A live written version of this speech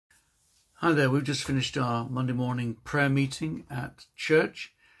Hi there, we've just finished our Monday morning prayer meeting at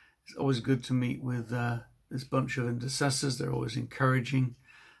church. It's always good to meet with this bunch of intercessors. They're always encouraging,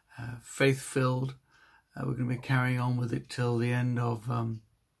 faith-filled. We're going to be carrying on with it till the end of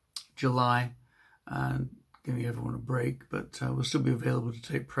July and giving everyone a break, but we'll still be available to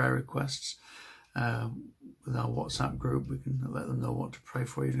take prayer requests with our WhatsApp group. We can let them know what to pray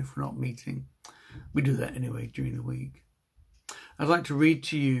for, even if we're not meeting. We do that anyway during the week. I'd like to read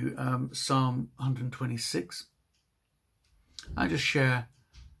to you Psalm 126. I just share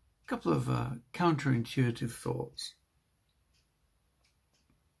a couple of counterintuitive thoughts.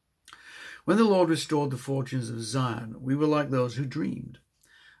 When the Lord restored the fortunes of Zion, we were like those who dreamed.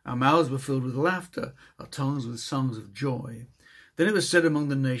 Our mouths were filled with laughter, our tongues with songs of joy. Then it was said among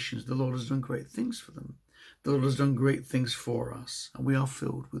the nations, the Lord has done great things for them. The Lord has done great things for us, and we are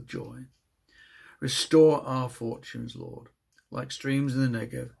filled with joy. Restore our fortunes, Lord. Like streams in the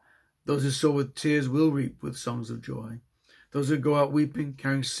Negev, those who sow with tears will reap with songs of joy. Those who go out weeping,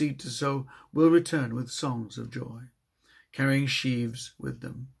 carrying seed to sow, will return with songs of joy, carrying sheaves with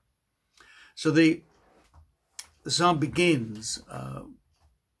them. So the psalm begins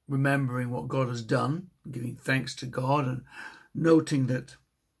remembering what God has done, giving thanks to God, and noting that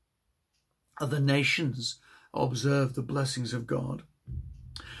other nations observe the blessings of God.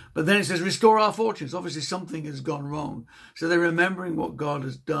 But then it says, restore our fortunes. Obviously, something has gone wrong. So they're remembering what God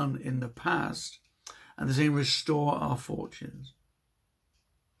has done in the past, and they're saying, restore our fortunes.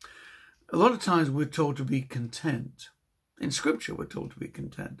 A lot of times we're told to be content. In Scripture, we're told to be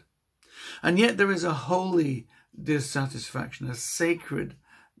content. And yet there is a holy dissatisfaction, a sacred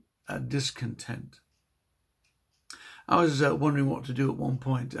discontent. I was wondering what to do at one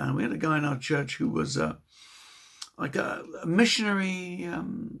point, and we had a guy in our church who was like a missionary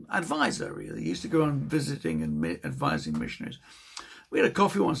advisor, really. He used to go on visiting and advising missionaries. We had a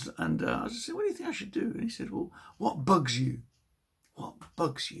coffee once, and I just said, what do you think I should do? And he said, well, what bugs you? What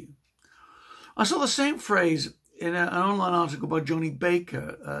bugs you? I saw the same phrase in an online article by Johnny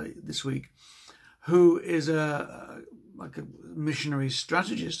Baker this week, who is like a missionary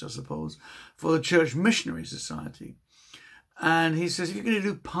strategist, I suppose, for the Church Missionary Society. And he says, if you're going to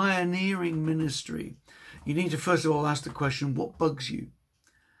do pioneering ministry, you need to first of all ask the question, what bugs you?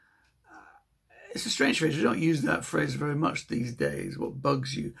 It's a strange phrase. We don't use that phrase very much these days. What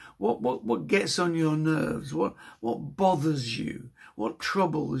bugs you? What gets on your nerves? What bothers you? What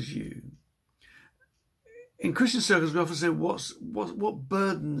troubles you? In Christian circles, we often say, what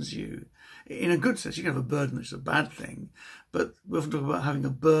burdens you? In a good sense, you can have a burden that's a bad thing, but we often talk about having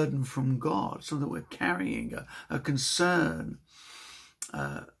a burden from God, something that we're carrying, a concern.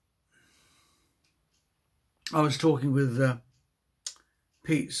 I was talking with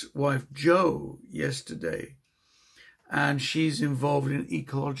Pete's wife, Jo, yesterday, and she's involved in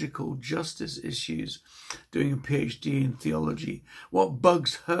ecological justice issues, doing a PhD in theology. What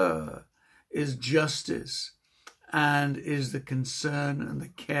bugs her is justice and is the concern and the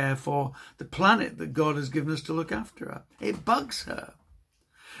care for the planet that God has given us to look after her. It bugs her.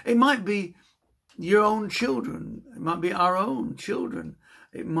 It might be your own children. It might be our own children.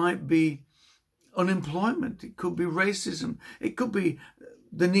 It might be unemployment. It could be racism. It could be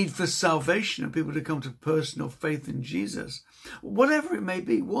the need for salvation and people to come to personal faith in Jesus. Whatever it may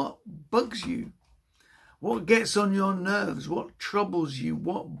be, what bugs you? What gets on your nerves? What troubles you?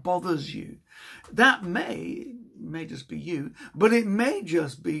 What bothers you? That may just be you, but it may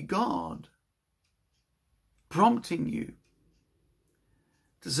just be God prompting you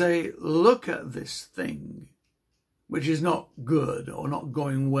to say, look at this thing which is not good or not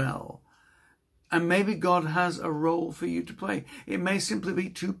going well. And maybe God has a role for you to play. It may simply be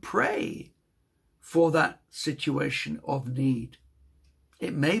to pray for that situation of need.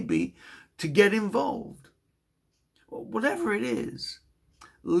 It may be to get involved. Whatever it is,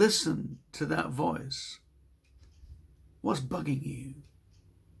 listen to that voice. What's bugging you?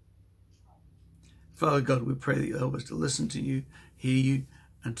 Father God, we pray that you'll help us to listen to you, hear you,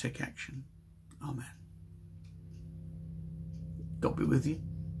 and take action. Amen. God be with you,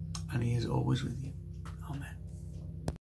 and he is always with you.